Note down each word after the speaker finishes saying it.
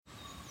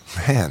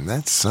Man,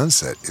 that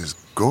sunset is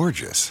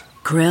gorgeous.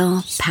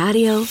 Grill,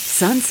 patio,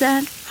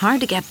 sunset.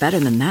 Hard to get better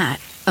than that.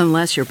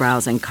 Unless you're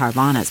browsing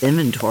Carvana's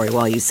inventory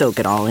while you soak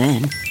it all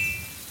in.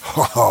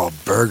 Oh,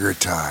 burger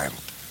time.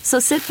 So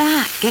sit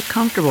back, get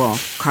comfortable.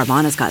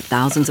 Carvana's got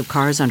thousands of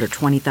cars under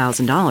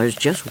 $20,000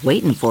 just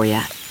waiting for you.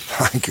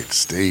 I could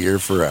stay here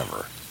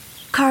forever.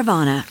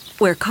 Carvana,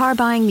 where car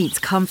buying meets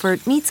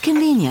comfort, meets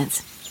convenience.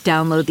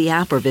 Download the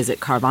app or visit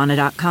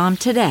Carvana.com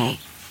today.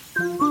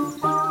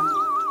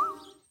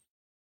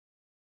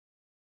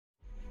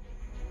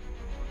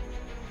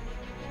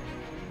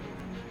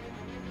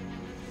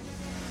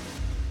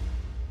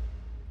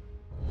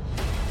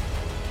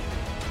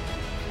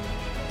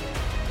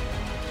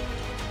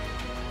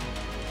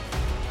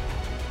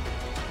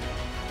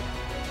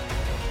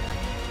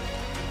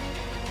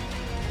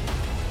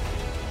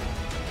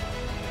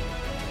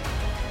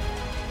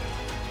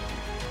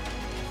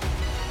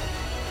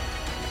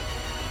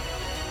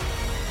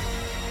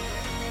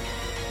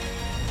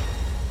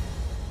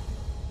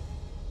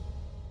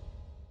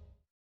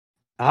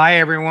 Hi,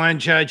 everyone.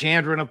 Judge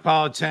Andrew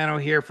Napolitano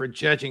here for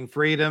Judging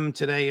Freedom.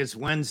 Today is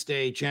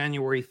Wednesday,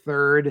 January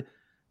 3rd,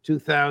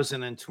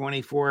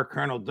 2024.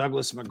 Colonel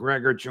Douglas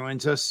Macgregor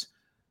joins us.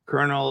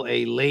 Colonel,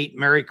 a late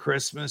Merry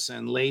Christmas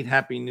and late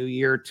Happy New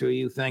Year to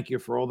you. Thank you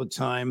for all the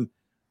time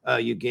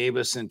you gave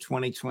us in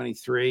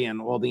 2023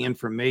 and all the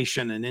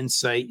information and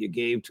insight you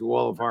gave to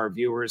all of our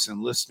viewers and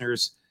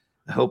listeners.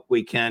 I hope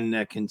we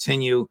can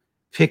continue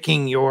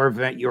picking your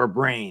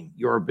brain,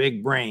 your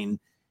big brain,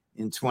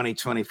 in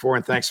 2024,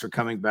 and thanks for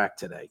coming back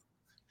today.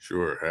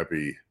 Sure.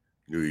 Happy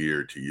New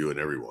Year to you and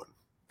everyone.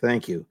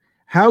 Thank you.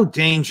 How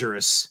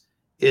dangerous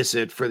is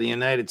it for the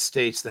United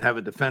States to have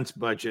a defense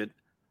budget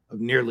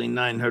of nearly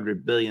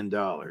 $900 billion?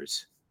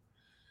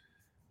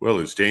 Well,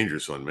 it's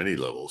dangerous on many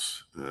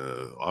levels.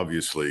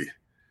 Obviously,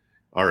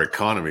 our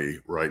economy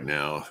right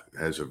now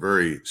has a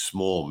very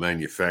small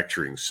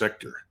manufacturing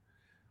sector.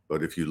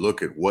 But if you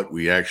look at what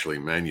we actually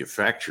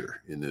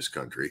manufacture in this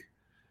country,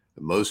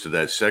 most of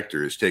that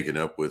sector is taken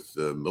up with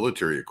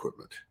military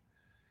equipment.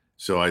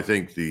 So I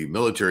think the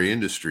military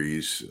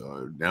industries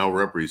now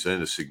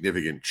represent a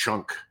significant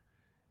chunk,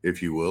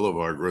 if you will, of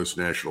our gross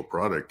national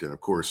product. And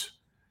of course,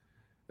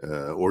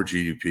 or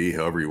GDP,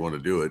 however you want to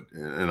do it.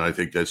 And I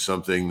think that's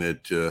something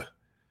that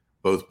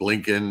both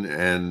Blinken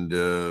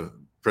and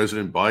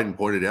President Biden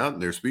pointed out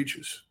in their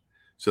speeches.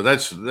 So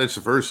that's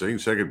the first thing.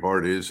 Second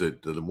part is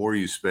that the more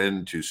you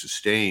spend to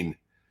sustain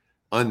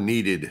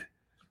unneeded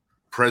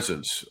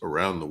presence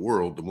around the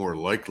world, the more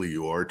likely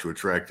you are to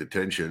attract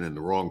attention, and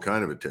the wrong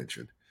kind of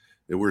attention.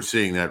 And we're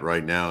seeing that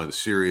right now in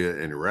Syria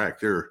and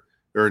Iraq. There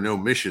are no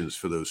missions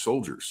for those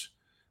soldiers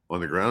on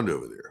the ground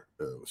over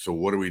there. So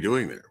what are we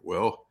doing there?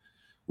 Well,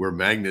 we're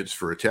magnets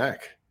for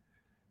attack.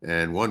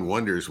 And one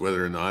wonders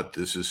whether or not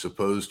this is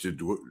supposed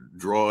to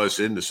draw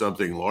us into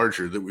something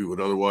larger that we would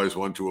otherwise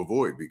want to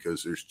avoid,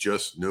 because there's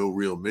just no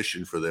real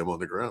mission for them on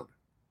the ground.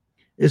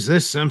 Is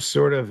this some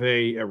sort of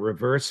a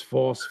reverse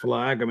false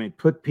flag? I mean,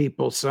 put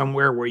people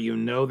somewhere where you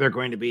know they're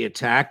going to be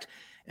attacked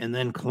and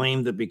then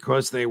claim that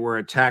because they were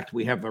attacked,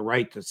 we have the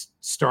right to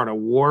start a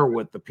war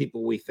with the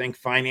people we think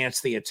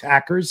finance the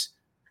attackers?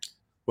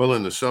 Well,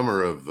 in the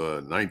summer of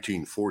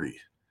 1940,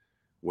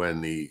 when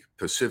the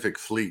Pacific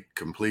Fleet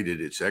completed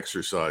its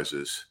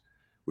exercises,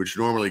 which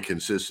normally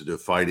consisted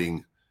of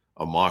fighting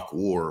a mock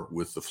war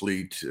with the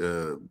fleet,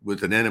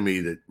 with an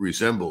enemy that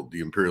resembled the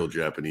Imperial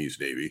Japanese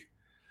Navy,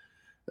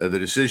 the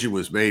decision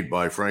was made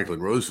by Franklin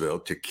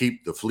Roosevelt to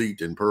keep the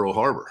fleet in Pearl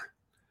Harbor.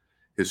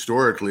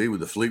 Historically,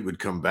 the fleet would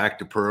come back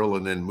to Pearl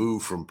and then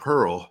move from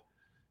Pearl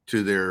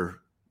to their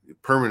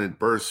permanent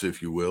berths,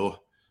 if you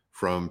will,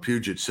 from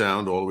Puget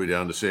Sound all the way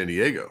down to San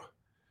Diego.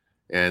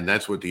 And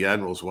that's what the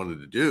admirals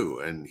wanted to do.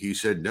 And he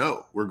said,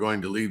 no, we're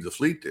going to leave the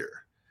fleet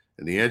there.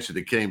 And the answer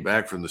that came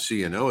back from the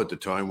CNO at the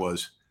time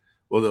was,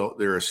 well,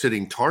 they're a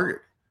sitting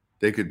target.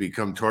 They could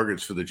become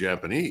targets for the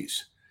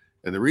Japanese.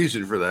 And the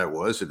reason for that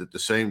was that at the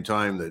same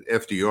time that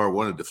FDR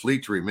wanted the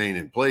fleet to remain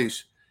in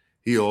place,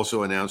 he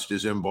also announced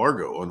his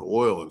embargo on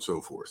oil and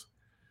so forth.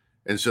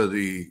 And so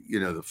the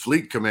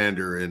fleet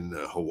commander in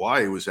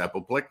Hawaii was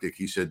apoplectic.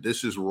 He said,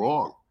 this is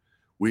wrong.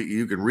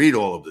 You can read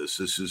all of this.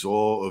 This is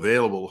all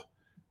available.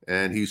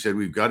 And he said,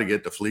 we've got to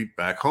get the fleet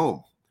back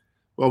home.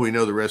 Well, we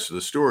know the rest of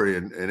the story.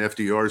 And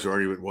FDR's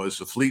argument was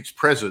the fleet's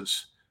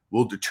presence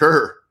will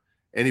deter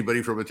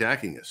anybody from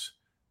attacking us.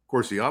 Of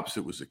course, the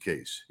opposite was the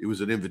case. It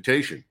was an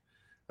invitation.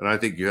 And I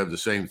think you have the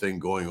same thing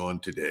going on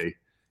today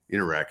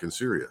in Iraq and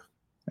Syria.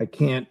 I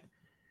can't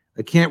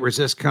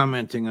resist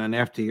commenting on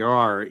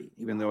FDR,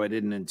 even though I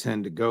didn't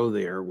intend to go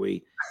there.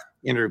 We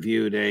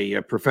interviewed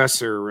a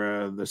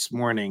professor this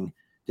morning,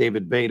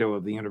 David Beto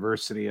of the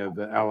University of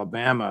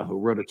Alabama, who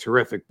wrote a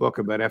terrific book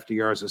about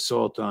FDR's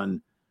assault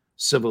on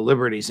civil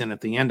liberties. And at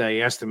the end, I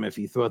asked him if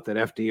he thought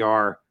that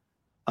FDR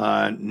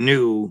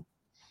knew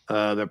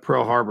that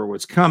Pearl Harbor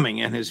was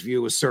coming, and his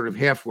view was sort of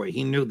halfway.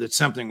 He knew that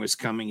something was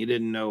coming. He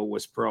didn't know it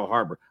was Pearl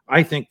Harbor.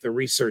 I think the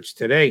research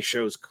today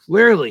shows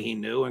clearly he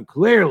knew, and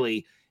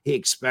clearly he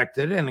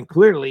expected it, and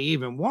clearly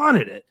even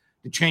wanted it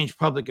to change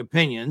public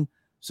opinion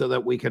so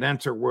that we could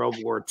enter World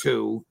War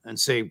II and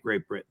save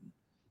Great Britain?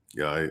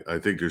 Yeah, I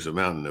think there's a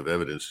mountain of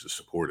evidence to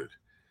support it, Can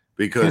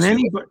because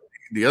anybody?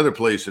 the other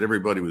place that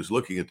everybody was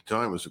looking at the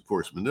time was, of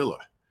course, Manila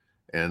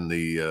and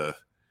the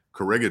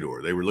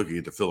Corregidor. They were looking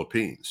at the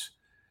Philippines.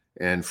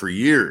 And for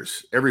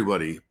years,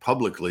 everybody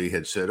publicly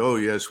had said, oh,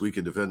 yes, we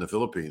can defend the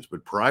Philippines.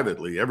 But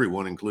privately,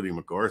 everyone, including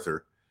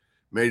MacArthur,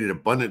 made it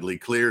abundantly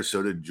clear,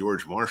 so did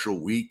George Marshall,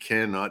 we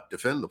cannot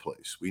defend the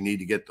place. We need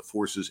to get the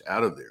forces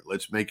out of there.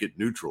 Let's make it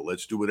neutral.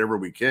 Let's do whatever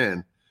we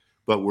can.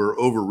 But we're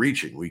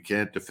overreaching. We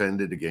can't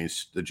defend it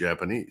against the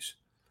Japanese.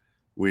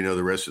 We know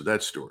the rest of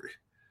that story.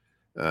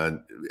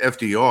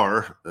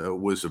 FDR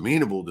was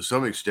amenable to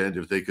some extent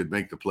if they could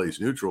make the place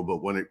neutral,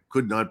 but when it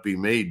could not be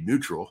made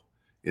neutral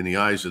in the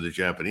eyes of the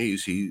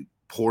Japanese, he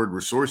poured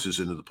resources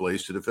into the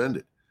place to defend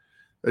it.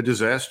 A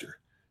disaster.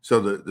 So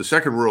the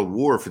Second World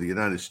War for the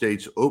United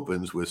States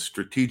opens with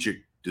strategic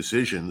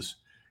decisions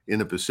in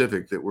the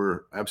Pacific that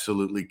were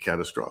absolutely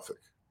catastrophic.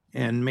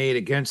 And made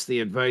against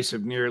the advice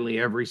of nearly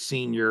every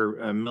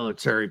senior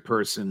military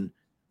person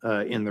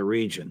in the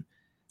region.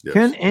 Yes.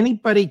 Can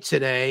anybody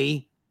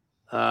today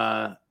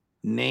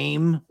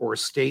name or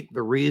state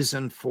the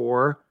reason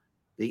for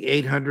the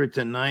 800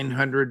 to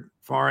 900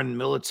 foreign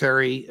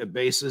military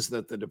bases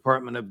that the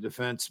Department of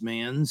Defense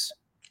mans?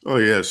 Oh,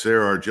 yes,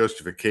 there are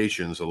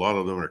justifications. A lot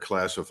of them are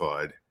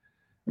classified.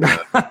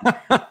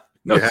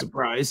 No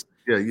surprise.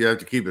 Yeah, you have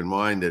to keep in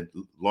mind that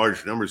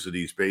large numbers of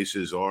these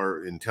bases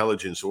are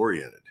intelligence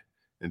oriented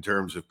in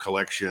terms of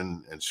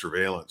collection and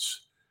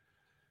surveillance.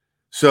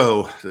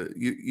 So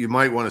you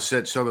might want to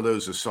set some of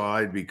those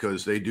aside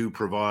because they do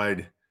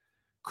provide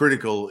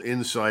critical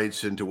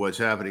insights into what's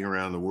happening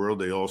around the world.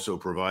 They also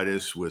provide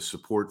us with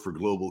support for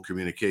global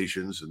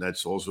communications, and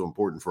that's also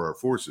important for our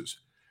forces.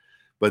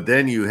 But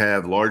then you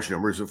have large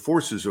numbers of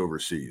forces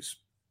overseas.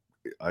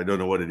 I don't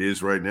know what it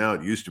is right now.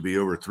 It used to be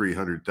over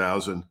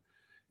 300,000.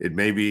 It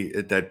may be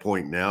at that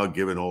point now,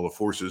 given all the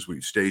forces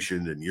we've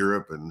stationed in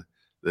Europe and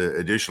the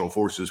additional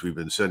forces we've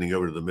been sending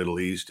over to the Middle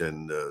East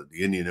and the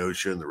Indian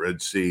Ocean, the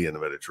Red Sea, and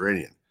the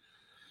Mediterranean.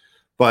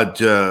 But,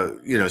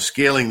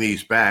 scaling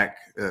these back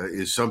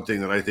is something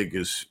that I think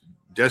is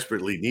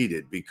desperately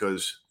needed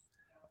because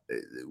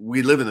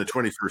we live in the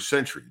 21st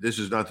century. This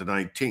is not the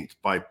 19th.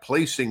 By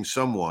placing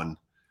someone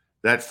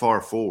that far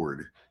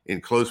forward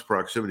in close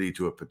proximity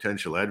to a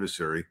potential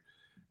adversary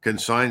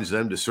consigns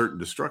them to certain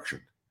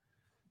destruction.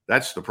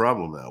 That's the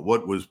problem now.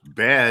 What was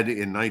bad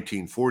in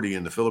 1940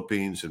 in the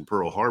Philippines and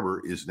Pearl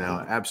Harbor is now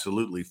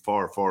absolutely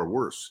far, far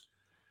worse.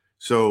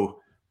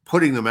 So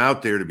putting them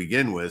out there to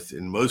begin with,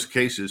 in most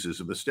cases, is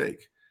a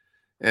mistake.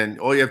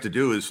 And all you have to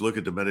do is look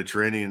at the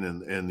Mediterranean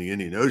and the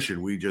Indian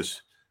Ocean. We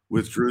just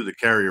withdrew the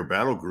carrier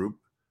battle group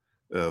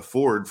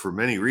forward for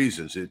many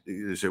reasons.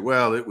 They say,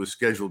 well, it was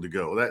scheduled to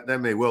go.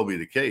 That may well be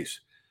the case.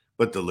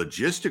 But the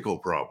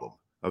logistical problem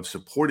of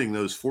supporting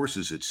those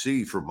forces at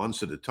sea for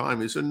months at a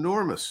time is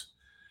enormous.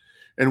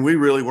 And we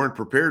really weren't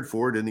prepared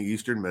for it in the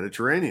Eastern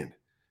Mediterranean.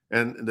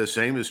 And the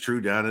same is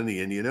true down in the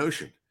Indian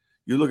Ocean.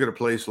 You look at a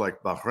place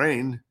like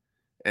Bahrain,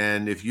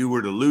 and if you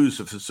were to lose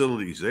the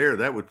facilities there,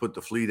 that would put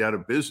the fleet out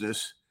of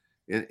business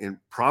in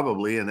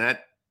probably in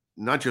that,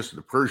 not just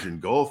the Persian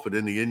Gulf, but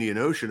in the Indian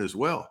Ocean as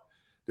well.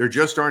 There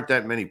just aren't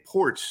that many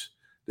ports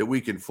that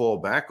we can fall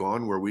back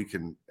on where we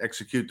can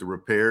execute the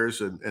repairs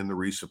and the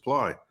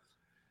resupply.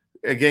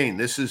 Again,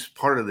 this is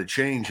part of the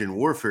change in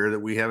warfare that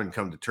we haven't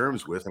come to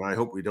terms with, and I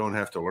hope we don't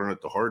have to learn it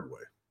the hard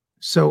way.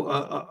 So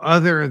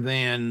other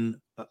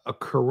than a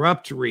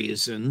corrupt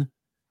reason,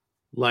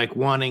 like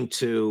wanting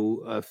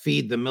to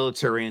feed the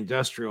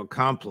military-industrial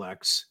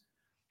complex,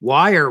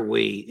 why are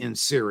we in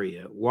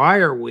Syria? Why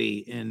are we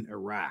in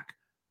Iraq?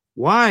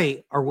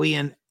 Why are we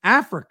in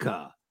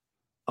Africa,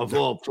 of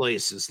all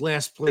places?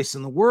 Last place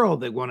in the world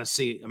they want to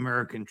see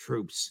American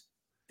troops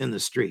in the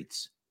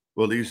streets.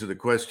 Well, these are the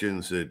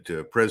questions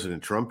that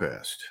President Trump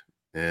asked.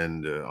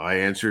 And I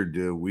answered,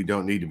 we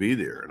don't need to be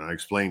there. And I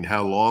explained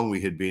how long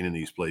we had been in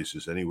these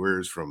places,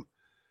 anywhere from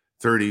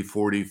 30,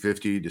 40,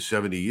 50 to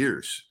 70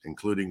 years,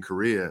 including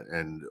Korea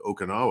and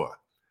Okinawa.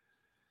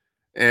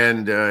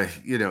 And,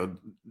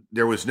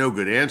 there was no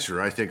good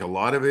answer. I think a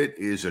lot of it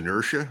is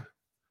inertia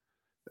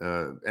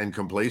and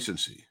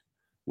complacency.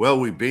 Well,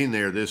 we've been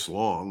there this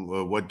long.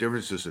 Well, what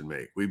difference does it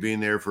make? We've been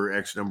there for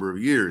X number of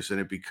years, and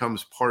it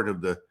becomes part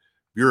of the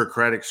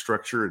bureaucratic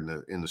structure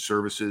in the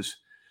services.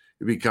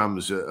 It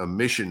becomes a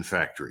mission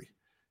factory.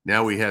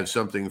 Now we have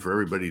something for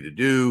everybody to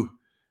do.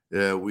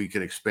 We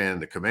can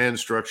expand the command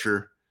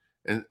structure.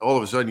 And all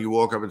of a sudden you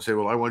walk up and say,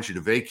 well, I want you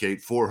to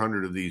vacate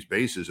 400 of these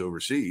bases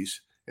overseas.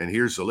 And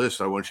here's the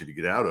list I want you to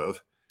get out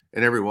of.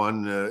 And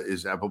everyone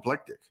is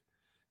apoplectic.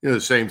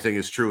 The same thing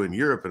is true in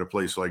Europe in a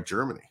place like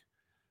Germany.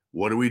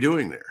 What are we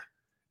doing there?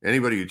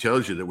 Anybody who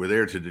tells you that we're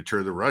there to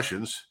deter the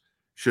Russians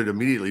should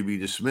immediately be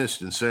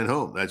dismissed and sent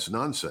home. That's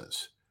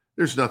nonsense.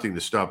 There's nothing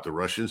to stop the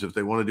Russians if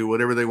they want to do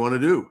whatever they want to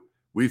do.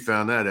 We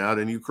found that out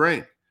in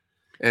Ukraine.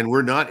 And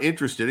we're not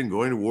interested in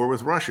going to war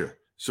with Russia.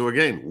 So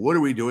again, what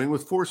are we doing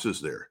with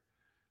forces there?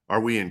 Are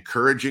we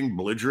encouraging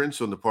belligerence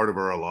on the part of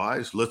our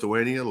allies,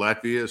 Lithuania,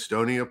 Latvia,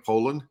 Estonia,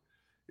 Poland?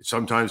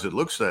 Sometimes it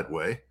looks that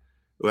way.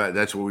 Well,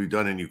 that's what we've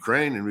done in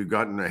Ukraine, and we've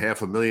gotten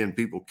 500,000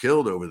 people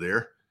killed over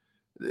there.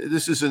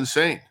 This is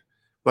insane.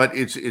 But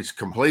it's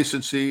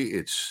complacency,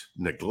 it's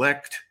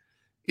neglect,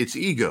 it's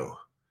ego.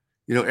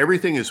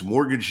 Everything is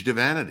mortgaged to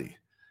vanity.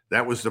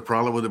 That was the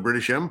problem with the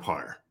British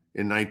Empire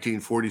in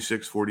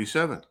 1946,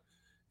 47.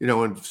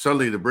 When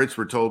suddenly the Brits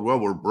were told, well,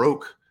 we're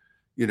broke.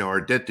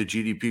 Our debt to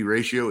GDP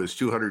ratio is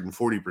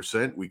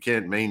 240%. We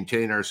can't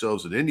maintain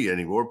ourselves in India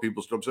anymore.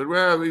 People still said,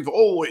 well, we've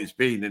always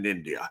been in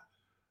India.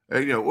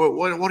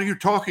 What are you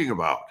talking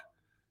about?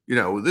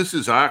 This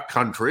is our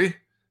country.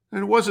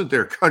 And it wasn't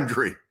their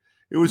country.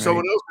 It was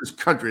someone else's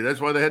country.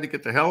 That's why they had to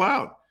get the hell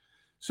out.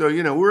 So,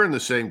 we're in the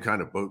same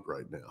kind of boat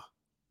right now.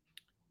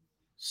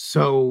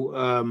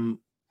 So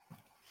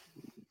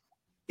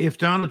if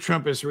Donald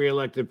Trump is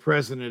reelected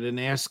president and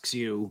asks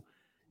you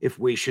if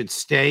we should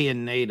stay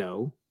in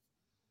NATO,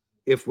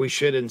 if we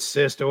should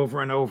insist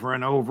over and over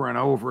and over and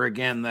over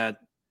again that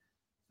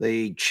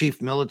the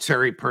chief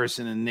military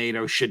person in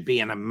NATO should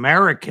be an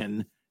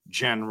American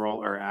general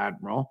or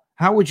admiral,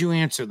 how would you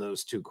answer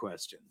those two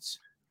questions?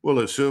 Well,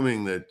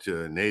 assuming that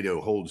NATO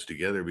holds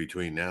together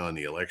between now and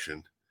the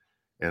election,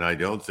 and I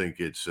don't think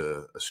it's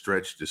a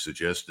stretch to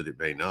suggest that it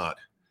may not.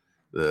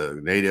 The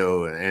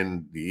NATO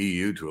and the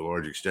EU, to a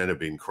large extent, have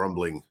been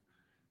crumbling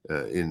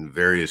in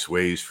various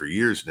ways for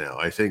years now.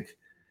 I think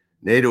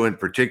NATO in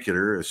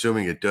particular,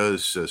 assuming it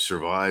does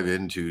survive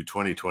into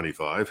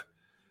 2025,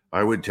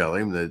 I would tell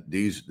him that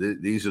these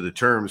are the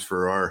terms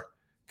for our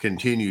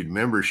continued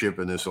membership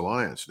in this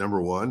alliance.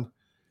 Number one,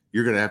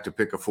 you're going to have to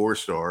pick a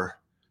 4-star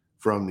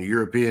from the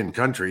European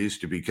countries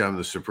to become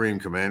the supreme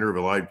commander of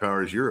Allied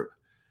Powers Europe.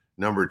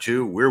 Number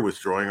two, we're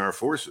withdrawing our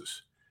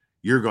forces.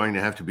 You're going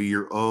to have to be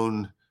your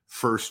own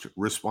first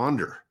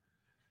responder.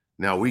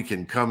 Now, we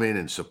can come in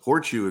and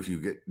support you if you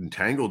get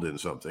entangled in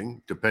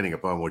something, depending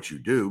upon what you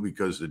do,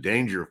 because the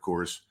danger, of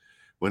course,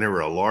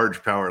 whenever a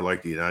large power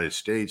like the United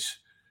States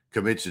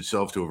commits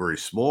itself to a very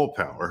small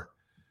power,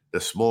 the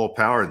small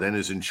power then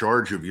is in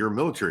charge of your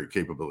military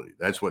capability.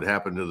 That's what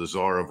happened to the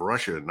Tsar of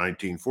Russia in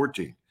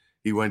 1914.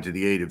 He went to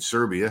the aid of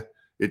Serbia.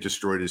 It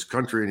destroyed his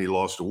country, and he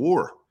lost a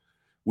war.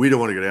 We don't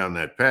want to go down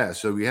that path,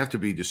 so we have to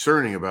be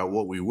discerning about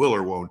what we will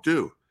or won't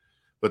do.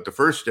 But the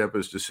first step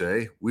is to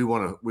say, we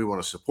want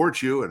to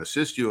support you and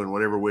assist you in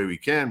whatever way we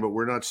can, but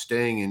we're not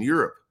staying in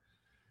Europe.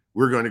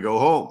 We're going to go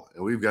home,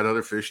 and we've got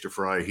other fish to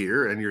fry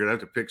here, and you're going to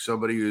have to pick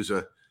somebody who's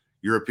a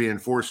European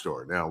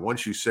 4-star. Now,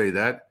 once you say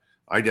that,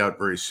 I doubt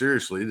very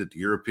seriously that the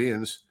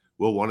Europeans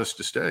will want us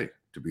to stay,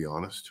 to be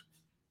honest.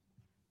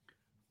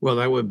 Well,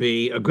 that would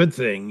be a good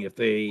thing if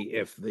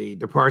the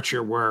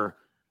departure were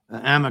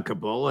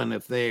amicable and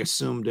if they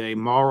assumed a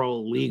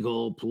moral,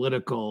 legal,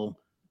 political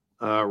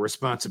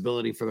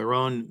responsibility for their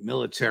own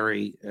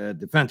military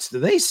defense. Do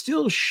they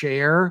still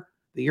share,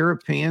 the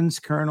Europeans,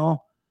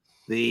 Colonel,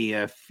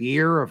 the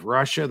fear of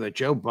Russia that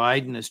Joe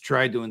Biden has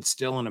tried to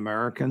instill in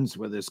Americans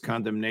with his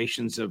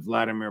condemnations of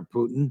Vladimir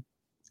Putin?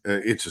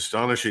 It's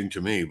astonishing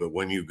to me, but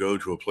when you go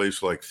to a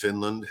place like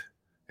Finland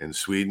and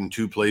Sweden,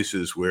 two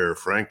places where,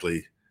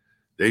 frankly,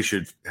 they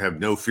should have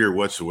no fear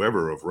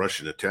whatsoever of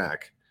Russian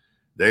attack,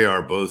 they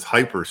are both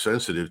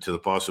hypersensitive to the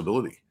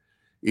possibility,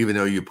 even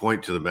though you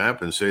point to the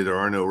map and say there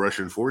are no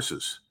Russian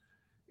forces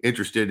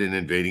interested in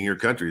invading your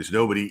countries.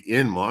 Nobody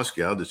in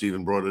Moscow that's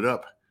even brought it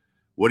up.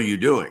 What are you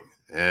doing?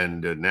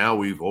 And now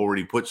we've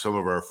already put some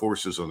of our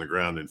forces on the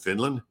ground in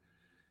Finland.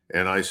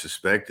 And I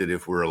suspect that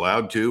if we're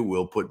allowed to,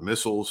 we'll put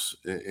missiles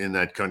in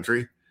that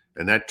country.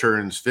 And that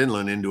turns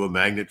Finland into a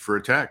magnet for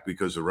attack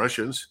because the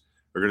Russians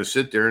are going to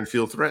sit there and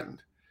feel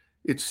threatened.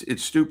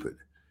 It's stupid.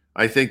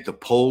 I think the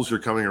Poles are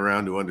coming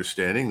around to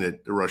understanding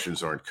that the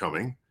Russians aren't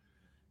coming.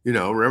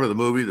 Remember the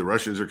movie, The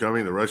Russians Are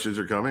Coming, The Russians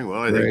Are Coming?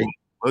 Well, I think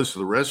most of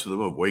the rest of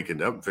them have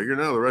wakened up and figured,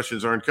 no, the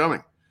Russians aren't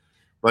coming.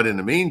 But in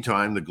the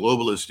meantime, the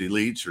globalist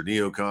elites or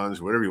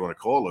neocons, whatever you want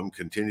to call them,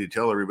 continue to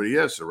tell everybody,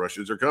 yes, the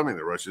Russians are coming.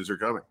 The Russians are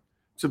coming.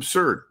 It's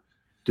absurd.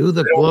 Do you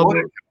think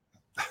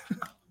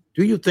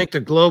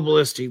the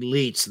globalist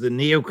elites, the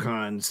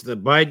neocons, the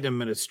Biden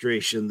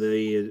administration,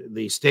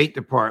 the State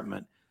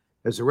Department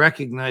has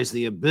recognized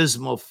the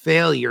abysmal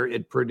failure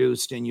it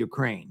produced in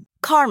Ukraine?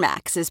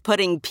 CarMax is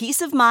putting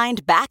peace of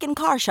mind back in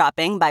car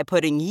shopping by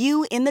putting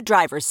you in the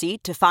driver's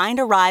seat to find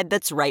a ride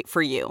that's right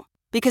for you.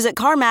 Because at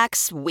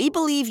CarMax, we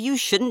believe you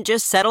shouldn't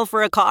just settle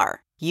for a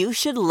car. You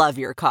should love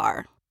your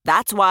car.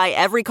 That's why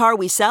every car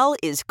we sell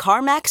is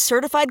CarMax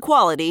certified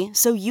quality,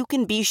 so you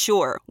can be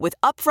sure with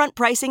upfront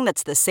pricing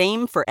that's the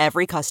same for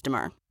every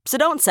customer. So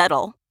don't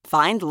settle.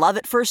 Find love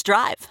at first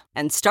drive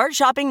and start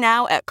shopping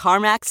now at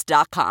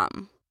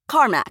CarMax.com.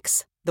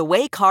 CarMax, the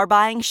way car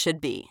buying should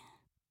be.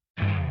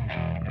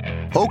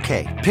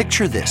 Okay,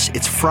 picture this.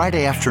 It's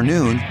Friday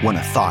afternoon when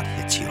a thought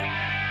hits you.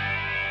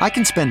 I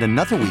can spend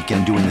another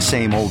weekend doing the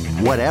same old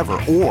whatever,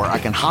 or I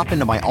can hop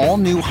into my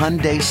all-new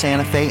Hyundai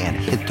Santa Fe and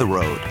hit the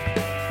road.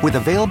 With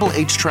available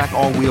H-Track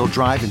all-wheel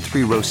drive and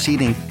 3-row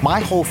seating, my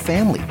whole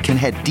family can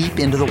head deep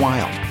into the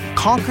wild.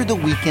 Conquer the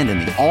weekend in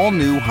the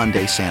all-new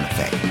Hyundai Santa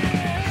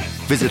Fe.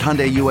 Visit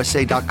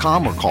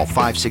HyundaiUSA.com or call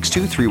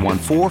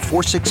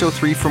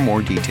 562-314-4603 for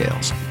more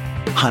details.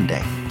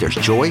 Hyundai, there's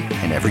joy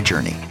in every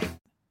journey.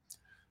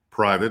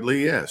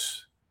 Privately,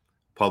 yes.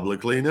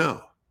 Publicly,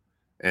 no.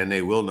 And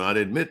they will not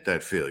admit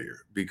that failure,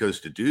 because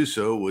to do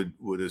so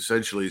would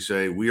essentially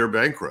say, we are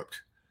bankrupt.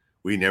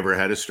 We never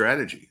had a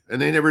strategy. And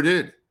they never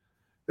did.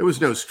 There was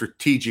no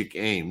strategic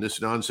aim.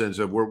 This nonsense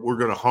of we're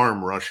going to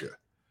harm Russia,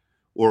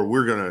 or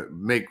we're going to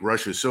make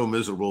Russia so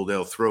miserable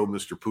they'll throw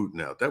Mr.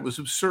 Putin out. That was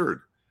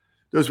absurd.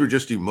 Those were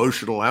just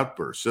emotional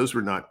outbursts. Those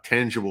were not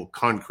tangible,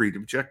 concrete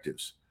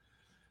objectives.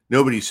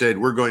 Nobody said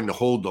we're going to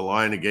hold the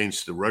line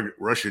against the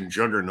Russian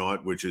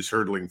juggernaut, which is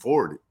hurtling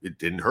forward. It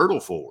didn't hurtle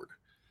forward.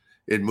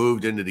 It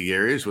moved into the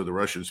areas where the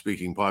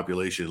Russian-speaking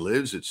population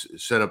lives. It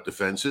set up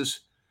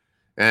defenses,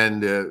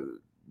 and the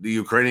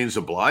Ukrainians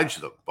obliged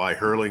them by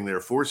hurling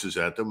their forces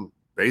at them,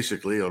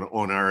 basically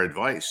on our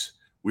advice.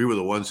 We were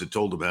the ones that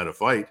told them how to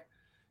fight.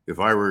 If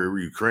I were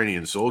a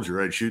Ukrainian soldier,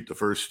 I'd shoot the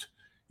first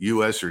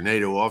U.S. or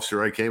NATO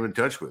officer I came in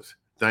touch with.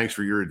 Thanks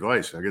for your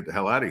advice. Now get the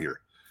hell out of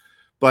here.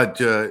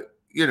 But I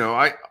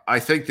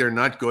think they're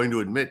not going to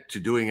admit to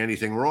doing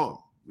anything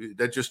wrong.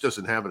 That just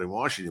doesn't happen in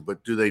Washington.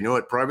 But do they know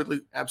it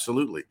privately?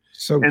 Absolutely.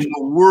 And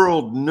the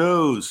world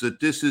knows that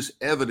this is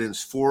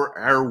evidence for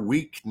our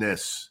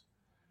weakness,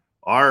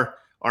 our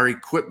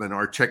equipment,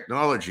 our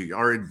technology,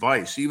 our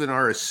advice, even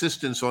our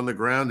assistance on the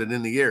ground and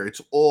in the air.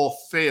 It's all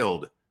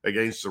failed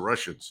against the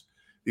Russians.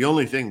 The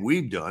only thing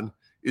we've done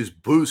is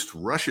boost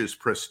Russia's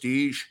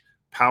prestige,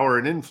 power,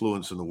 and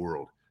influence in the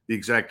world. The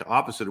exact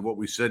opposite of what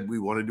we said we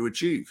wanted to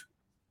achieve.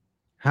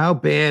 How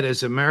bad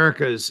is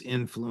America's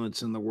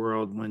influence in the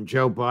world when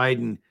Joe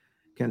Biden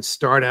can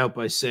start out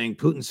by saying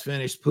Putin's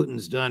finished,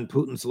 Putin's done,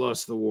 Putin's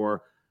lost the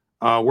war.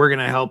 We're going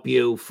to help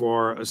you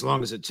for as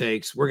long as it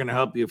takes. We're going to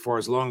help you for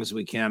as long as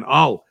we can.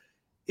 Oh,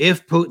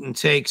 if Putin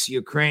takes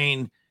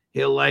Ukraine,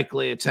 he'll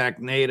likely attack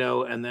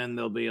NATO, and then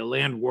there'll be a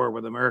land war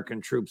with American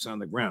troops on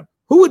the ground.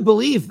 Who would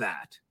believe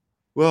that?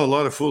 Well, a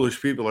lot of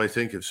foolish people, I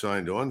think, have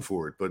signed on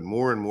for it, but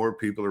more and more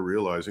people are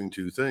realizing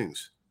two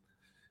things.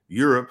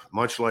 Europe,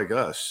 much like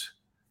us,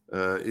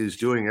 is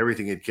doing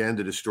everything it can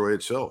to destroy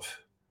itself.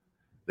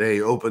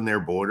 They opened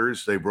their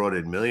borders. They brought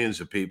in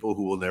millions of people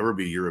who will never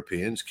be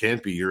Europeans,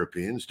 can't be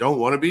Europeans, don't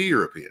want to be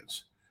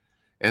Europeans.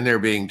 And they're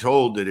being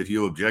told that if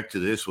you object to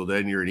this, well,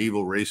 then you're an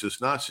evil,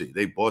 racist Nazi.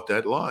 They bought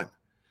that line.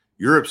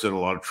 Europe's in a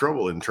lot of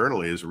trouble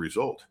internally as a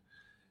result.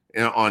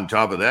 And on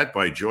top of that,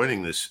 by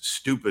joining this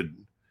stupid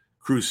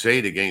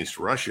crusade against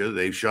Russia,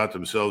 they've shot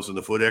themselves in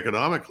the foot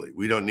economically.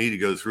 We don't need to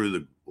go through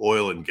the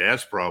oil and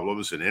gas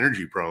problems and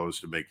energy problems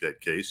to make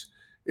that case.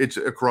 It's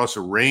across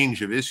a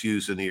range of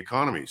issues in the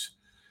economies.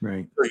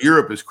 Right. So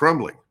Europe is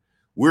crumbling.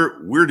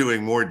 We're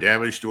doing more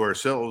damage to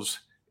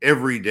ourselves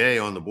every day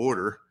on the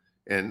border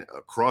and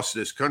across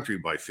this country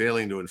by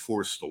failing to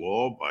enforce the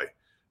law, by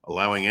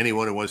allowing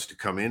anyone who wants to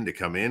come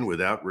in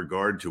without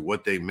regard to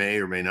what they may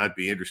or may not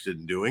be interested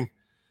in doing.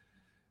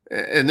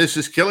 And this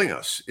is killing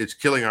us. It's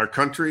killing our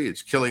country.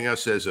 It's killing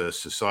us as a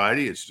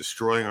society. It's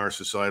destroying our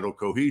societal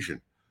cohesion.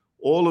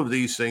 All of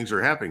these things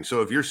are happening.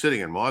 So if you're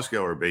sitting in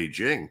Moscow or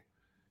Beijing,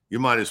 you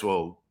might as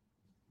well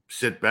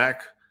sit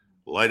back,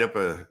 light up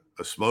a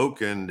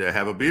smoke, and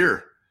have a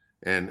beer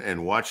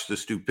and watch the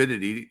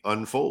stupidity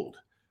unfold,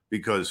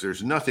 because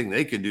there's nothing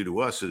they can do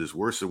to us that is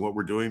worse than what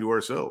we're doing to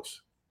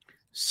ourselves.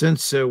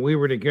 Since we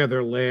were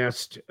together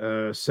last,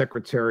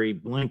 Secretary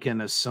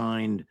Blinken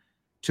assigned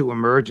 2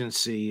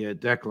 emergency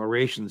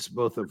declarations,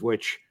 both of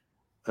which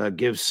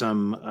give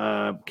some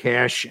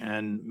cash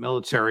and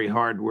military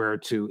hardware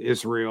to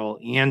Israel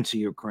and to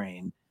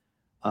Ukraine.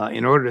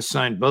 In order to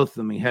sign both of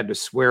them, he had to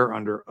swear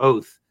under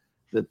oath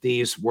that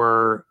these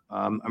were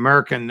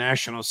American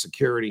national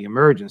security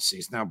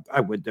emergencies. Now, I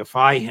would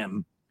defy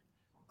him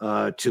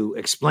to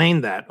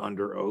explain that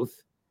under oath.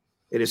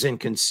 It is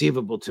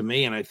inconceivable to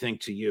me, and I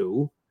think to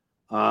you,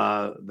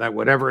 that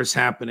whatever is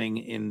happening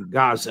in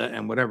Gaza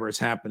and whatever is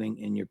happening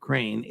in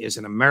Ukraine is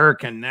an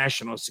American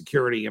national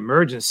security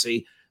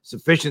emergency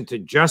sufficient to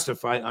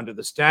justify under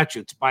the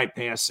statutes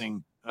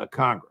bypassing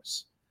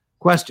Congress.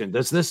 Question: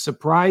 does this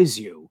surprise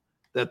you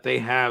that they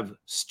have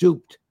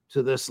stooped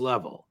to this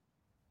level?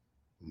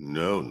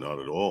 No, not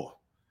at all.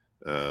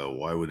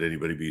 Why would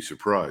anybody be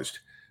surprised?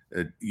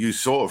 You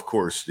saw, of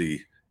course,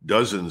 the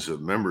dozens of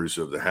members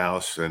of the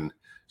House and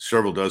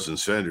several dozen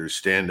senators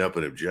stand up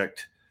and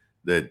object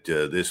that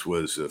this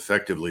was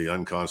effectively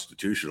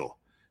unconstitutional.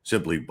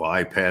 Simply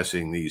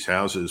bypassing these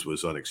houses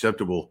was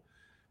unacceptable.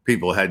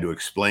 People had to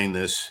explain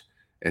this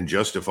and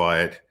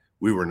justify it.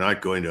 We were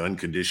not going to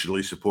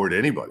unconditionally support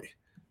anybody.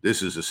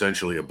 This is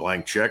essentially a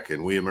blank check,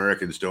 and we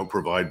Americans don't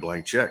provide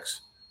blank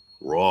checks.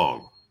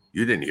 Wrong.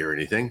 You didn't hear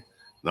anything.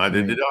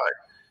 Neither did I.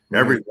 Right.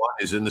 Everyone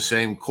is in the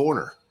same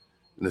corner.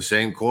 And the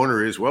same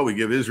corner is, well, we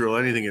give Israel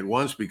anything it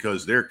wants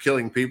because they're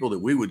killing people that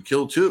we would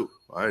kill too.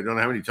 I don't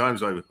know how many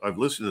times I've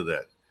listened to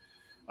that.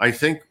 I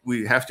think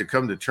we have to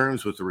come to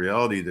terms with the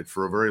reality that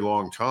for a very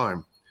long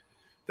time,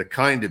 the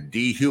kind of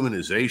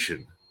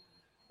dehumanization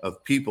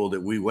of people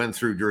that we went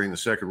through during the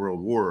Second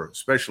World War,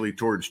 especially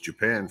towards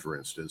Japan, for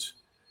instance,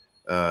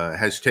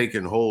 has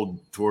taken hold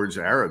towards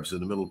Arabs in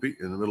the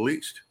Middle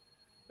East,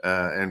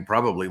 and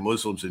probably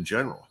Muslims in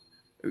general.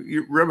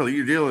 Remember,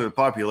 you're dealing with a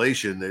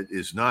population that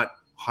is not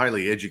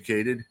highly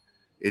educated.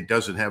 It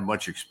doesn't have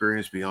much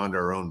experience beyond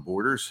our own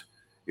borders.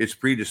 It's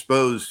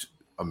predisposed,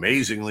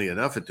 amazingly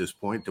enough at this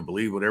point, to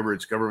believe whatever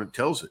its government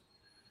tells it.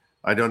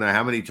 I don't know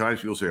how many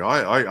times people say,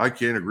 I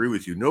can't agree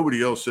with you.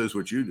 Nobody else says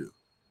what you do.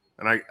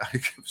 And I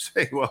kept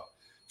saying, well,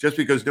 just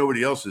because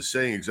nobody else is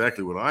saying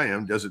exactly what I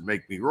am doesn't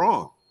make me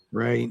wrong.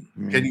 Right.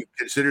 Can you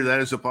consider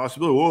that as a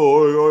possibility?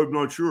 Oh, I'm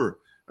not sure.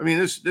 I mean,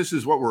 this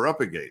is what we're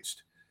up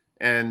against.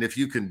 And if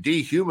you can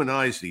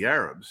dehumanize the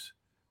Arabs,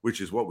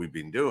 which is what we've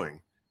been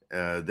doing,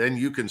 then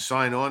you can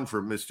sign on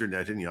for Mr.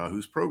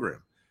 Netanyahu's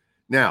program.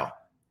 Now,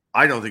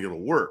 I don't think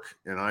it'll work.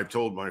 And I've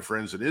told my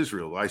friends in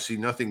Israel, I see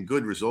nothing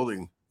good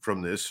resulting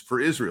from this for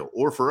Israel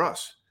or for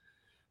us.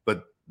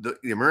 But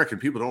the American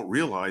people don't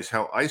realize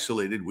how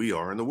isolated we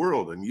are in the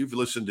world. And you've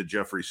listened to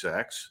Jeffrey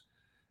Sachs,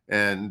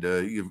 and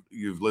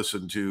you've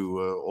listened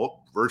to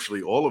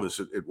virtually all of us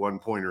at one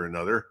point or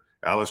another,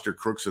 Alistair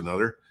Crooks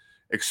another,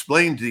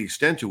 explain to the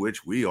extent to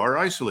which we are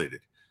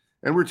isolated.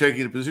 And we're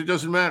taking a position, it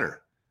doesn't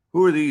matter.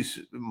 Who are these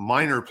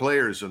minor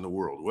players in the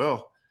world?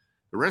 Well,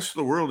 the rest of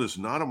the world is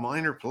not a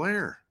minor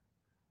player.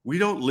 We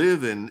don't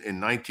live in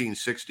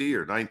 1960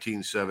 or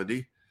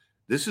 1970.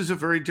 This is a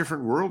very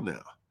different world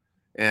now.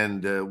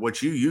 And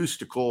what you used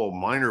to call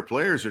minor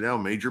players are now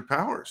major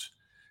powers.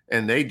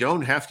 And they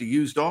don't have to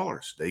use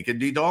dollars. They can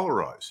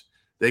de-dollarize.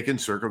 They can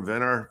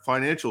circumvent our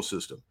financial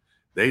system.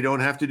 They don't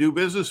have to do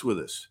business with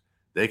us.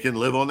 They can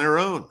live on their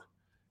own.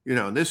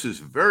 And this is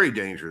very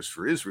dangerous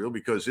for Israel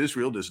because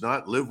Israel does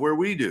not live where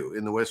we do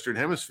in the Western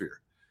Hemisphere.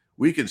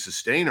 We can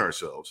sustain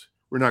ourselves.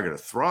 We're not going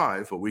to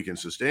thrive, but we can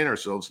sustain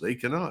ourselves. They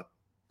cannot.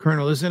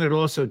 Colonel, isn't it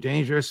also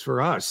dangerous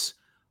for us?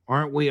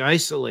 Aren't we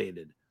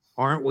isolated?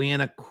 Aren't we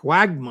in a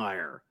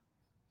quagmire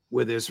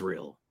with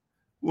Israel?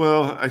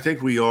 Well, I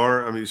think we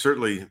are. I mean,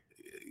 certainly,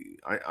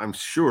 I'm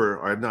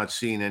sure I've not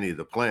seen any of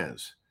the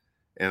plans.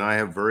 And I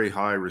have very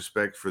high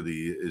respect for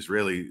the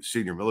Israeli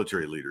senior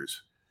military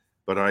leaders.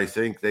 But I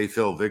think they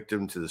fell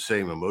victim to the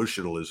same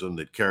emotionalism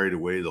that carried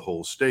away the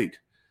whole state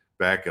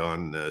back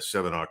on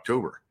 7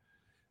 October.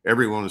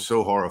 Everyone was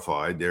so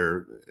horrified.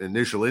 Their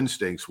initial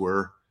instincts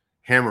were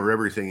hammer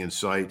everything in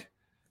sight,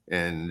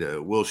 and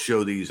we'll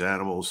show these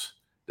animals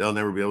they'll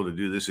never be able to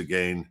do this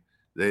again.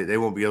 They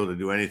won't be able to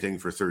do anything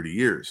for 30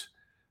 years.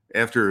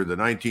 After the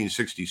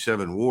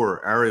 1967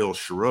 war, Ariel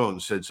Sharon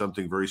said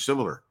something very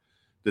similar.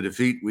 The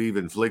defeat we've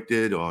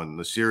inflicted on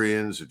the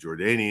Syrians, the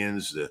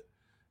Jordanians,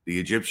 the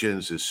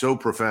Egyptians is so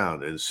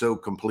profound and so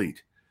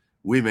complete.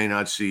 We may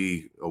not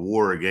see a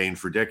war again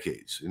for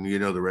decades. And you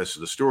know the rest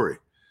of the story.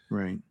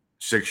 Right.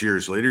 6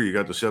 years later, you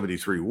got the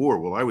 73 war.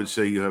 Well, I would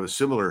say you have a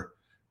similar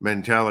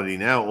mentality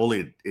now,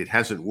 only it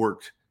hasn't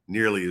worked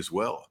nearly as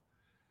well.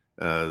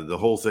 The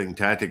whole thing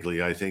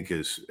tactically, I think,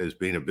 has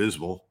been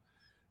abysmal.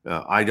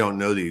 I don't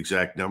know the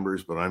exact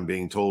numbers, but I'm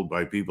being told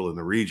by people in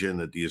the region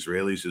that the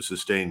Israelis have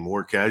sustained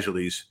more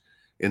casualties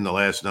in the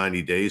last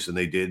 90 days than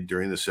they did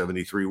during the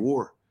 73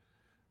 war.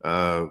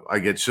 I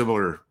get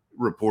similar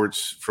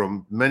reports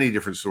from many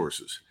different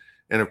sources.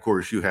 And of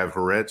course, you have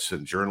Haaretz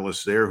and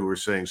journalists there who are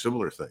saying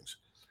similar things.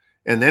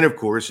 And then, of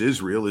course,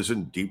 Israel is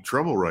in deep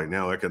trouble right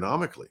now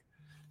economically.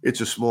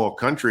 It's a small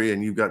country,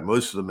 and you've got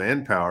most of the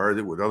manpower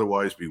that would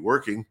otherwise be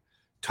working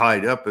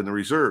tied up in the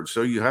reserves.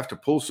 So you have to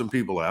pull some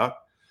people out,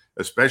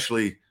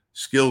 especially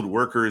skilled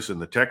workers in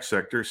the tech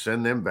sector,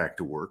 send them back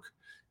to work,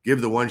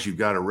 give the ones you've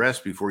got a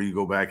rest before you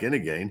go back in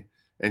again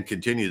and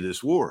continue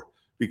this war,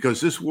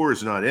 because this war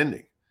is not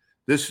ending.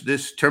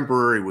 This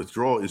temporary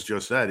withdrawal is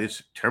just that.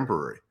 It's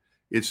temporary.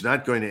 It's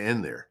not going to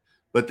end there.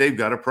 But they've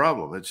got a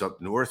problem. It's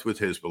up north with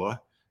Hezbollah,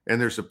 and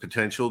there's a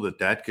potential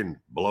that can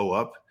blow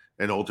up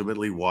and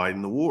ultimately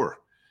widen the war.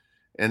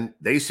 And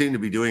they seem to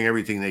be doing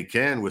everything they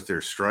can with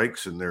their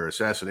strikes and their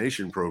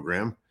assassination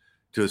program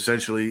to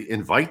essentially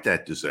invite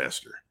that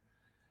disaster.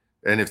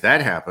 And if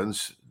that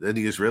happens, then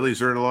the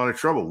Israelis are in a lot of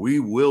trouble. We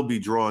will be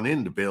drawn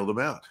in to bail them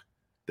out.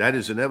 That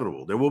is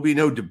inevitable. There will be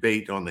no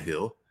debate on the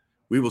Hill.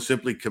 We will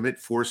simply commit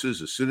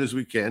forces as soon as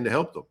we can to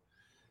help them.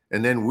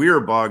 And then we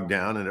are bogged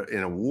down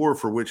in a war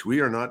for which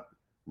we are not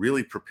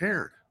really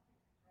prepared.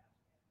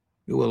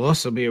 It will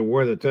also be a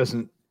war that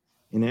doesn't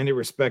in any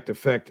respect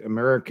affect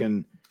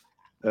American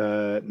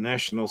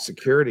national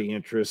security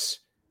interests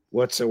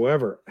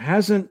whatsoever.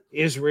 Hasn't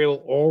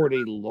Israel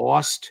already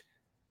lost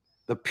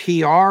the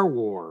PR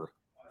war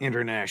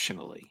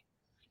internationally?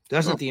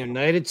 Doesn't the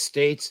United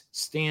States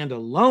stand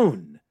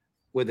alone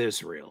with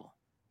Israel?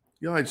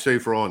 Yeah, I'd say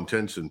for all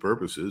intents and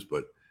purposes,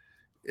 but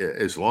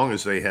as long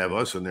as they have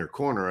us in their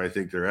corner, I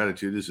think their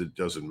attitude is it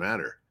doesn't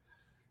matter.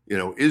 You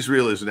know,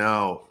 Israel is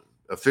now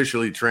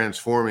officially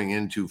transforming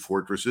into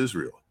Fortress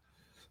Israel.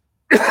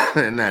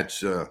 And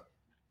that's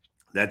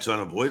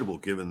unavoidable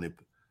given the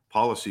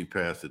policy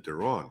path that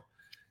they're on.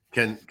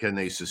 Can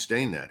they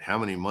sustain that? How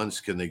many months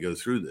can they go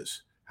through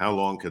this? How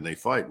long can they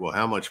fight? Well,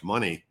 how much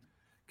money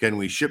can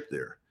we ship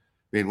there?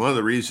 I mean, one of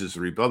the reasons the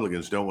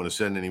Republicans don't want to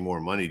send any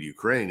more money to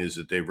Ukraine is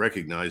that they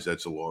recognize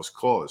that's a lost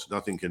cause.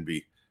 Nothing can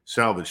be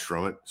salvaged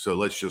from it. So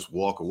let's just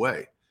walk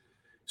away.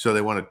 So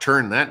they want to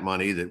turn that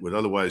money that would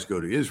otherwise go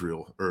to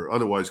Israel or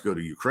otherwise go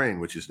to Ukraine,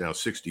 which is now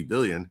 60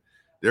 billion.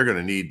 They're going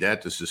to need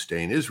that to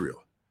sustain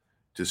Israel,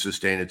 to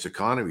sustain its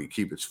economy,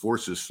 keep its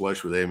forces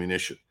flush with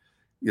ammunition,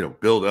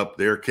 build up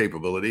their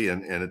capability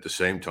and at the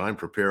same time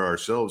prepare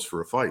ourselves for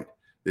a fight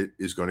that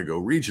is going to go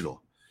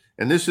regional.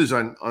 And this is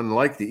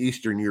unlike the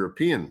Eastern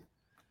European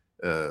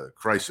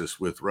crisis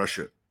with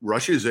Russia.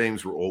 Russia's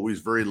aims were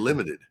always very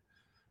limited.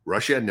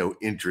 Russia had no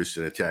interest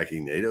in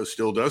attacking NATO,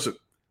 still doesn't.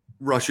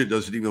 Russia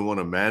doesn't even want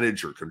to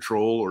manage or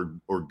control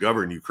or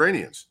govern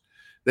Ukrainians.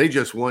 They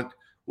just want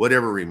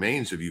whatever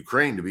remains of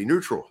Ukraine to be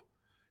neutral.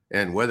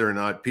 And whether or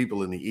not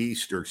people in the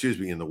East,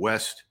 in the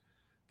West,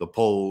 the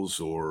Poles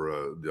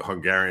or the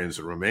Hungarians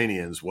or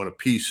Romanians want a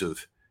piece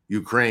of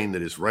Ukraine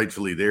that is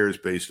rightfully theirs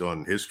based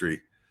on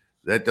history,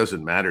 that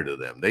doesn't matter to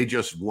them. They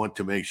just want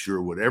to make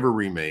sure whatever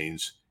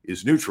remains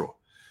is neutral.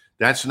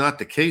 That's not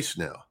the case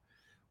now.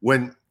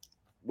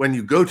 When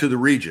you go to the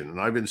region, and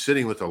I've been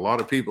sitting with a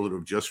lot of people that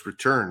have just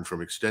returned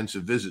from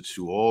extensive visits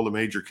to all the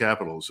major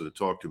capitals and have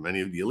talked to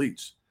many of the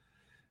elites,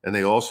 and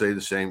they all say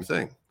the same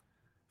thing.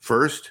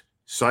 First,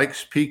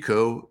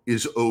 Sykes-Picot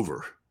is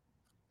over.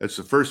 That's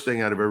the first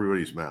thing out of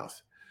everybody's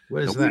mouth.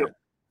 What is that?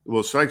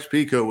 Well,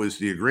 Sykes-Picot was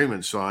the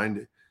agreement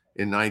signed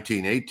in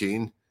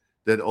 1918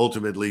 that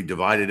ultimately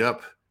divided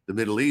up the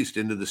Middle East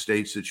into the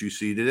states that you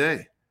see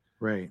today.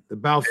 Right. The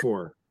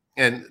Balfour.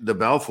 And the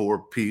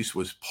Balfour peace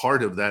was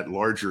part of that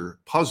larger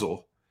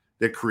puzzle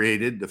that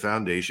created the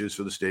foundations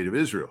for the state of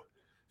Israel.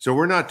 So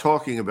we're not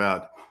talking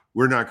about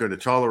we're not going to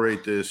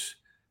tolerate this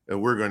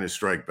and we're going to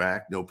strike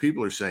back. No,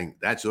 people are saying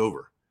that's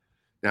over.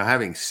 Now,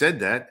 having said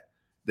that,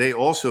 they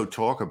also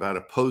talk about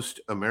a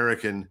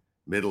post-American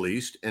Middle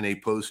East and a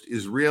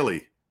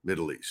post-Israeli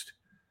Middle East.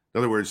 In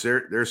other words,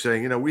 they're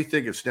saying, we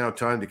think it's now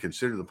time to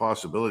consider the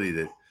possibility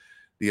that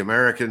the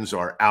Americans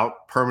are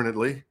out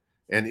permanently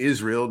and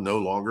Israel no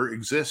longer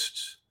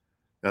exists.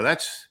 Now,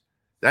 that's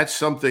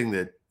something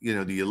that,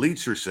 the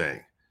elites are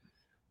saying.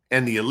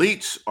 And the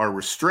elites are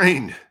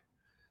restrained.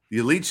 The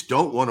elites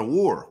don't want a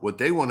war. What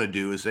they want to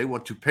do is they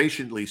want to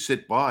patiently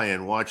sit by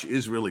and watch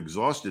Israel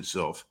exhaust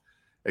itself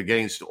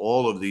against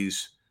all of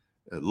these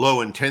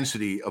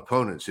low-intensity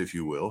opponents, if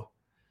you will,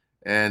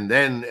 and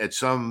then at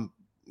some,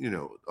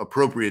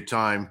 appropriate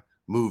time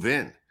move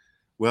in.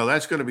 Well,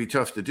 that's going to be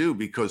tough to do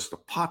because the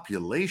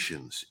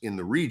populations in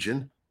the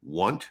region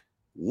want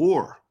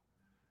war.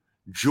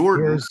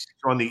 Jordan is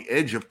on the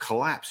edge of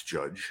collapse,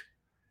 Judge.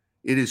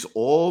 It is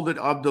all that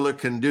Abdullah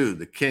can do,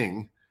 the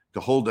king, to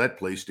hold that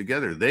place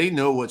together. They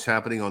know what's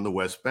happening on the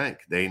West Bank.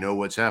 They know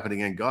what's happening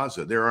in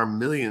Gaza. There are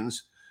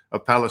millions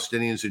of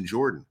Palestinians in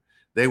Jordan.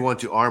 They want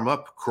to arm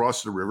up,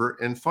 cross the river,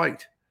 and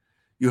fight.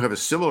 You have a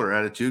similar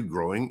attitude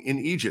growing in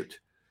Egypt.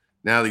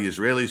 Now the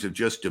Israelis have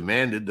just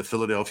demanded the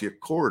Philadelphia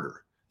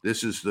corridor.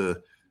 This is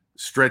the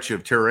stretch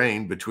of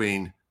terrain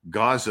between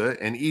Gaza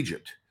and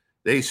Egypt.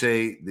 They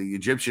say the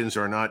Egyptians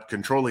are not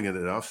controlling it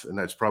enough, and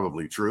that's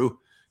probably true.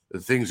 The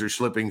things are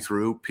slipping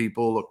through,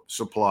 people,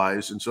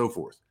 supplies, and so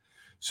forth.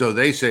 So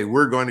they say,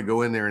 we're going to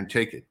go in there and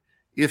take it.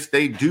 If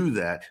they do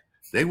that,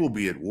 they will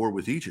be at war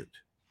with Egypt.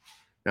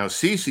 Now,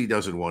 Sisi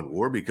doesn't want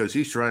war because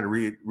he's trying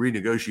to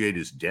renegotiate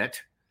his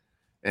debt,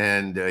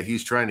 and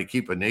he's trying to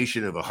keep a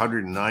nation of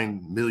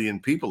 109 million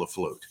people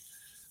afloat.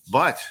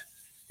 But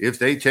if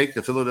they take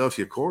the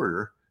Philadelphia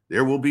corridor,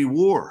 there will be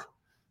war.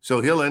 So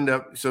he'll end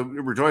up, so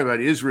we're talking about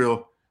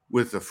Israel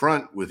with the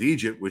front with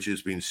Egypt, which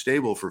has been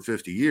stable for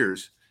 50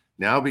 years,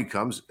 now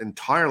becomes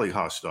entirely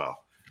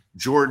hostile.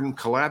 Jordan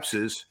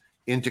collapses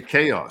into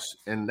chaos,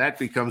 and that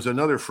becomes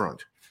another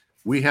front.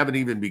 We haven't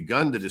even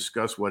begun to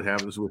discuss what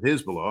happens with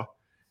Hezbollah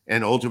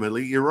and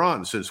ultimately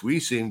Iran, since we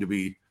seem to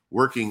be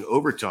working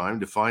overtime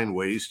to find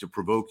ways to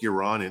provoke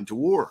Iran into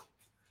war.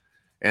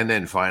 And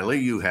then finally,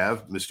 you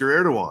have Mr.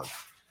 Erdogan.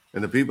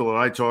 And the people that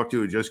I talked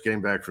to who just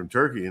came back from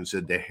Turkey and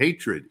said the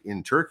hatred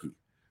in Turkey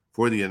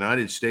for the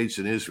United States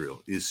and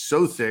Israel is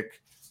so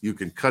thick, you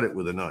can cut it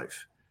with a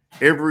knife.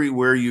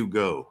 Everywhere you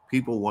go,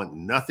 people want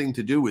nothing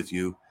to do with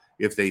you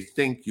if they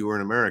think you are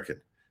an American.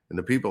 And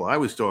the people I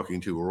was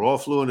talking to were all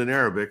fluent in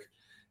Arabic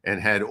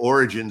and had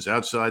origins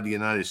outside the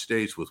United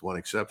States with one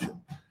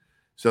exception.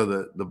 So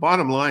the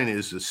bottom line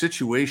is the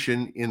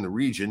situation in the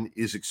region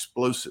is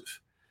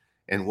explosive.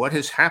 And what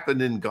has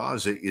happened in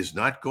Gaza is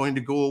not going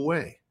to go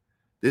away.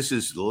 This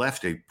has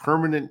left a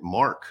permanent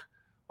mark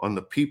on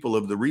the people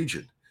of the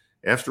region.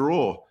 After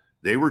all,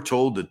 they were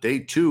told that they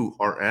too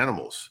are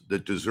animals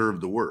that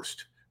deserve the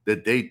worst,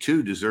 that they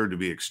too deserve to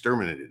be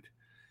exterminated.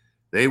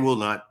 They will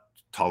not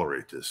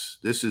tolerate this.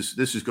 This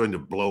is going to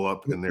blow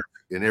up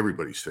in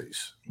everybody's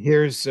face.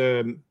 Here's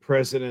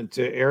President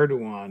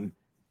Erdogan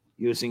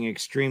using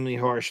extremely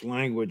harsh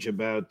language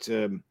about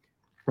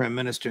Prime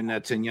Minister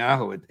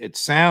Netanyahu. It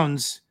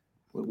sounds,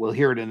 we'll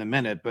hear it in a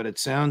minute, but it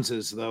sounds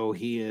as though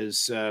he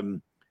is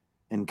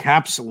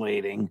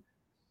encapsulating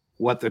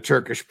what the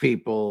Turkish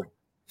people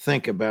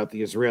think about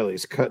the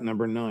Israelis? Cut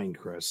number 9,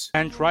 Chris.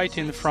 And right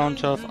in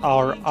front of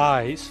our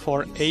eyes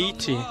for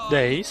 80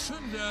 days,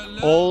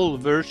 all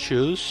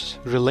virtues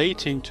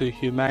relating to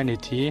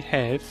humanity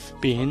have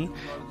been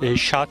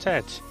shot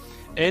at.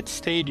 At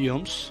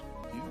stadiums,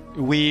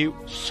 we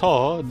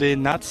saw the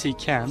Nazi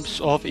camps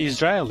of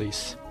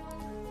Israelis.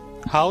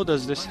 How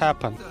does this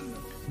happen?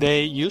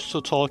 They used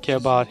to talk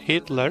about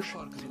Hitler,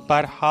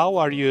 but how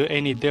are you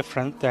any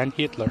different than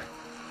Hitler?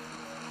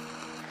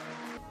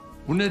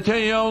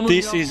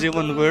 This is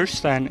even worse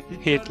than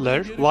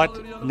Hitler. What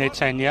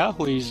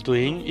Netanyahu is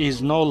doing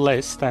is no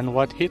less than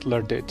what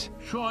Hitler did.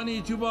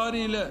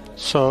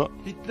 So,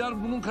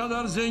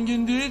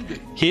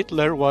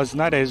 Hitler was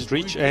not as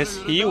rich as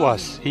he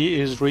was. He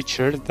is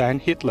richer than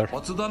Hitler.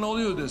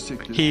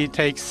 He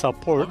takes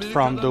support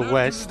from the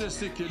West.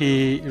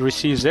 He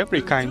receives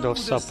every kind of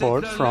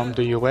support from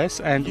the US,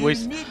 and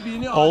with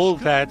all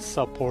that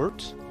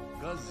support,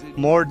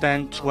 more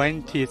than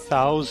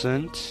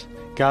 20,000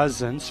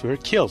 Gazans were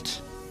killed.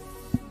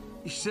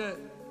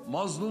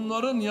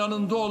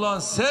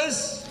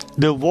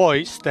 The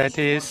voice that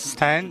is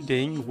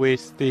standing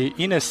with the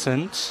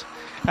innocent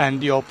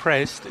and the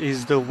oppressed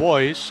is the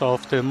voice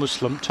of the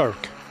Muslim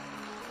Turk.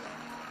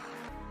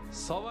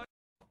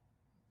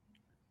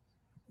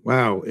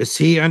 Wow. Is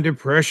he under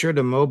pressure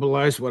to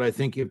mobilize what I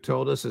think you've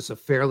told us is a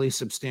fairly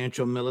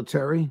substantial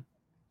military?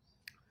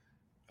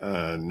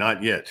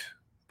 Not yet,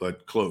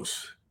 but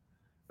close.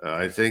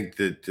 I think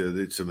that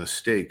it's a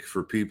mistake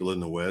for people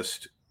in the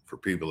West, for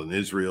people in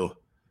Israel,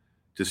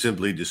 to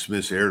simply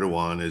dismiss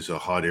Erdogan as a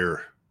hot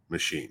air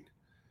machine.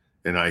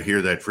 And I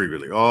hear that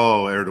frequently.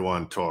 Oh,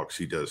 Erdogan talks,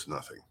 he does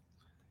nothing.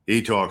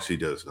 He talks, he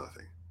does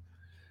nothing.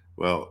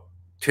 Well,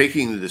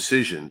 taking the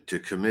decision to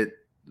commit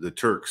the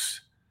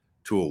Turks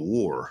to a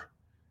war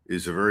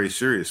is a very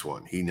serious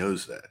one. He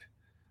knows that.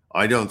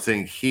 I don't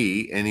think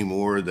he, any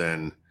more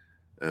than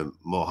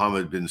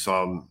Mohammed bin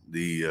Salman,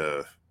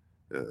 the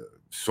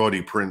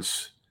Saudi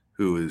prince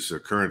who is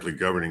currently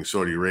governing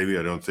Saudi Arabia,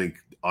 I don't think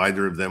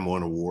either of them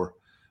want a war.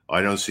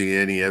 I don't see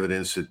any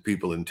evidence that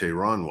people in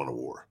Tehran want a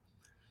war.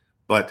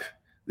 But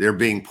they're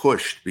being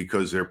pushed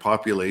because their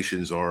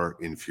populations are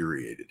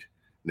infuriated.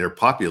 Their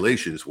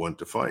populations want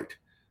to fight.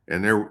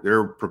 And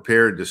they're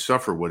prepared to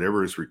suffer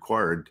whatever is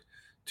required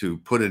to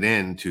put an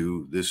end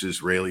to this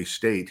Israeli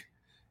state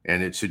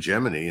and its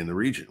hegemony in the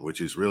region,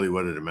 which is really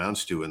what it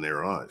amounts to in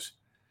their eyes.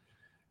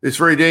 It's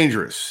very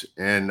dangerous,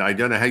 and I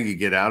don't know how you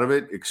get out of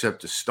it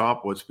except to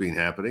stop what's been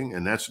happening,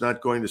 and that's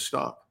not going to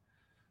stop.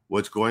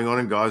 What's going on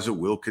in Gaza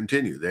will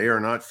continue. They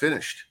are not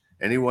finished.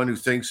 Anyone who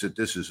thinks that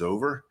this is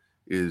over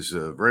is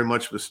very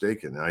much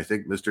mistaken, and I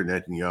think Mr.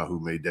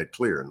 Netanyahu made that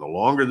clear. And the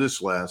longer this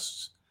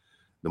lasts,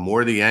 the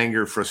more the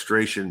anger,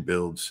 frustration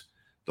builds,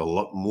 the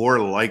more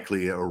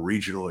likely a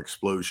regional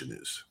explosion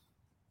is.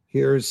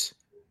 Here's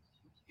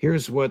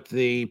what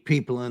the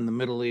people in the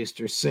Middle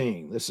East are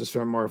seeing. This is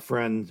from our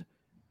friend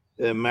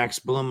Max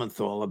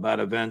Blumenthal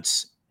about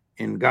events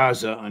in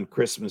Gaza on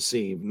Christmas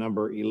Eve,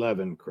 number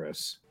 11,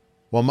 Chris.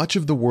 While much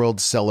of the world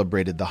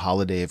celebrated the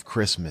holiday of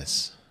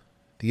Christmas,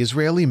 the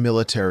Israeli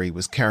military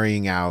was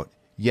carrying out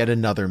yet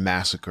another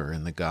massacre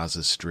in the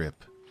Gaza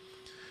Strip.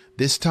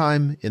 This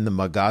time in the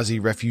Maghazi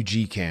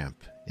refugee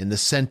camp in the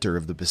center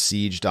of the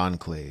besieged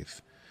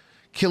enclave,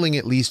 killing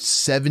at least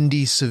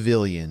 70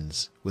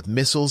 civilians with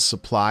missiles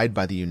supplied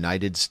by the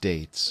United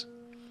States.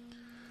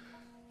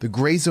 The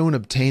Gray Zone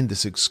obtained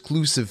this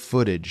exclusive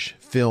footage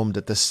filmed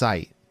at the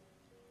site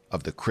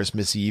of the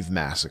Christmas Eve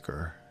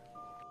massacre.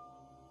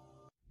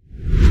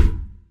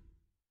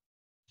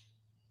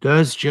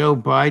 Does Joe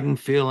Biden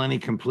feel any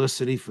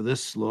complicity for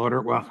this slaughter?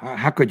 Well,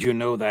 how could you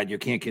know that? You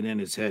can't get in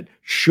his head.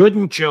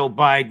 Shouldn't Joe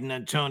Biden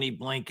and Tony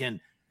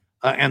Blinken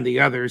and the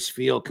others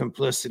feel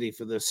complicity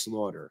for this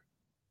slaughter?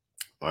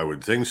 I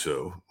would think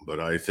so, but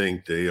I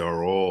think they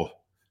are all,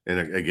 and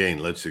again,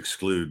 let's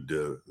exclude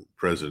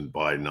President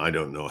Biden. I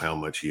don't know how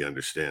much he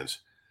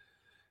understands.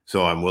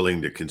 So I'm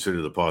willing to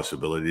consider the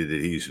possibility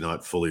that he's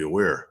not fully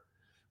aware.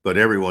 But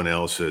everyone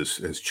else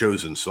has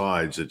chosen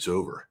sides. It's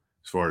over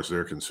as far as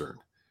they're concerned.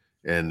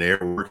 And they're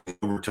working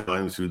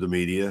overtime through the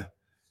media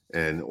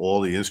and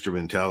all the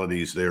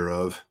instrumentalities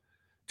thereof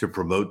to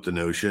promote the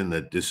notion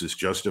that this is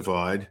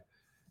justified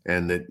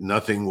and that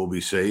nothing will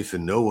be safe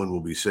and no one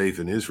will be safe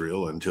in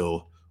Israel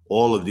until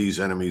all of these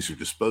enemies are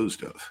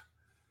disposed of.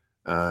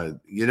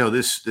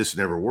 This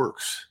never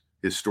works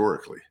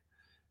historically.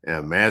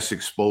 Mass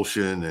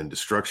expulsion and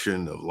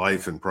destruction of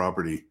life and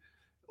property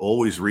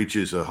always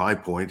reaches a high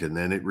point and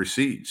then it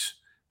recedes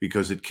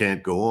because it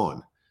can't go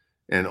on.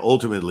 And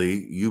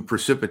ultimately, you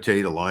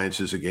precipitate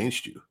alliances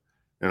against you.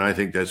 And I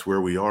think that's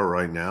where we are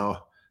right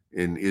now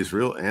in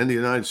Israel and the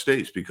United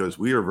States, because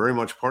we are very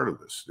much part of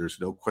this. There's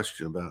no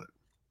question about it.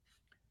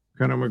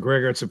 Colonel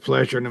Macgregor, it's a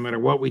pleasure no matter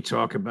what we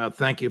talk about.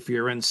 Thank you for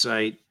your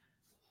insight,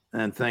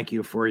 and thank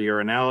you for your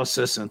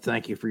analysis, and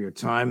thank you for your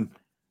time.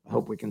 I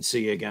hope we can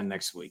see you again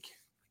next week.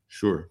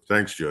 Sure.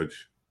 Thanks,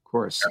 Judge. Of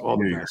course. All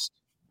the best.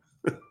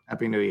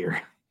 Happy New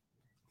Year.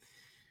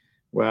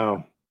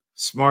 Wow.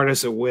 smart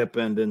as a whip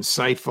and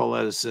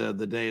insightful as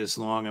the day is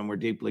long. And we're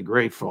deeply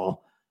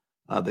grateful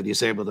that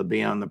he's able to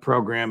be on the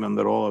program and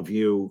that all of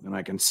you, and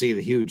I can see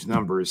the huge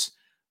numbers,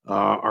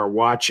 are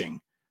watching.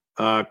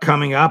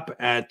 Coming up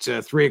at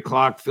 3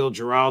 o'clock, Phil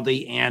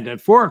Giraldi, and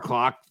at 4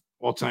 o'clock,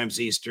 all times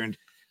Eastern,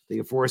 the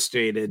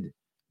aforestated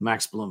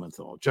Max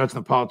Blumenthal. Judge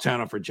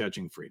Napolitano for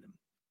Judging Freedom.